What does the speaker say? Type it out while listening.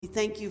We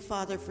thank you,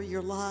 Father, for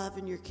your love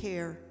and your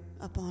care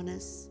upon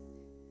us.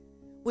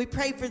 We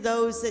pray for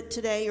those that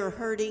today are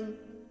hurting.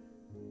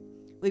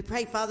 We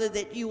pray, Father,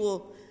 that you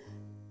will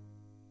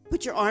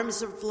put your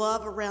arms of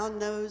love around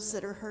those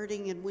that are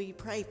hurting. And we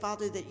pray,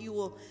 Father, that you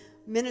will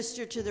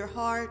minister to their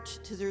heart,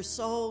 to their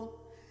soul,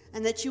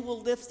 and that you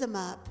will lift them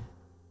up.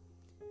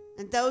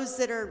 And those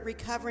that are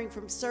recovering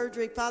from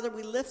surgery, Father,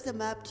 we lift them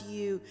up to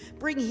you.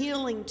 Bring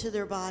healing to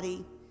their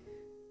body.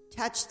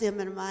 Touch them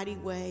in a mighty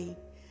way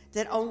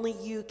that only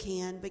you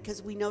can,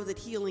 because we know that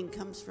healing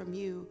comes from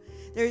you.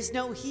 There is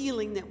no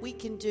healing that we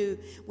can do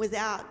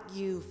without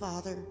you,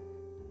 Father.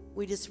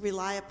 We just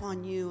rely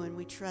upon you and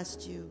we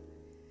trust you.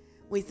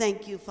 We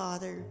thank you,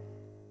 Father.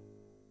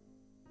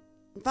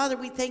 And Father,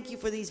 we thank you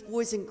for these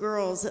boys and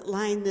girls that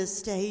line this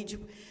stage.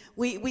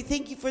 We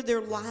thank you for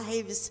their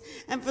lives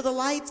and for the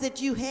life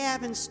that you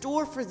have in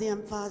store for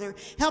them, Father.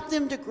 Help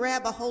them to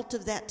grab a hold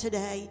of that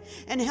today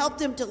and help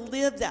them to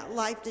live that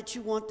life that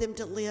you want them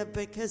to live,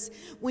 because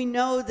we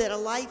know that a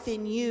life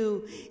in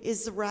you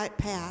is the right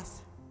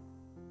path.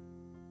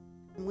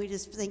 And we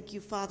just thank you,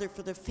 Father,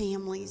 for the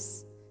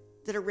families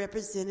that are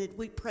represented.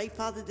 We pray,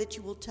 Father, that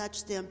you will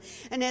touch them.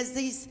 And as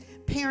these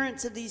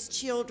parents of these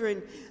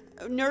children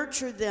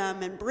nurture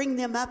them and bring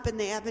them up in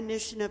the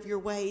admonition of your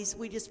ways,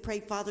 we just pray,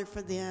 Father,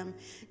 for them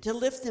to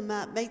lift them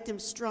up, make them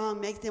strong,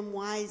 make them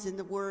wise in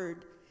the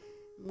word.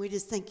 And we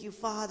just thank you,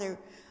 Father,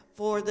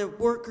 for the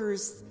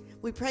workers.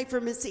 We pray for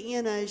Miss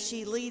Anna as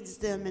she leads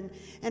them,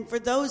 and for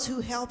those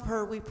who help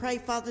her. We pray,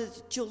 Father,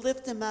 that you'll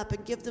lift them up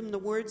and give them the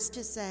words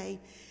to say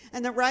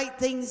and the right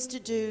things to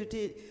do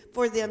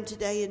for them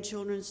today in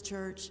Children's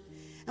Church.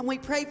 And we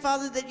pray,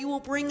 Father, that you will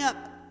bring up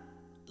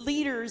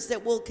leaders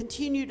that will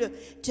continue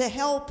to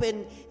help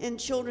in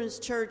Children's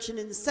Church and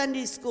in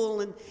Sunday school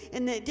and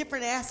in the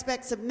different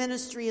aspects of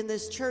ministry in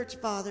this church,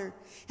 Father.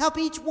 Help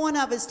each one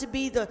of us to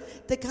be the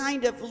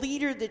kind of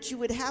leader that you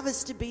would have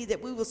us to be,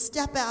 that we will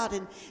step out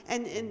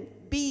and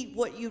be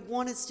what you'd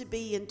want us to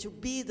be, and to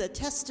be the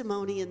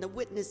testimony and the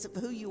witness of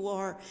who you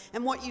are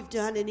and what you've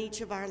done in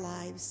each of our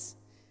lives.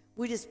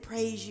 We just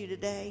praise you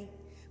today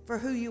for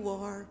who you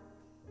are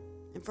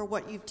and for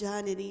what you've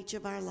done in each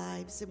of our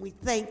lives. And we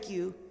thank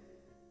you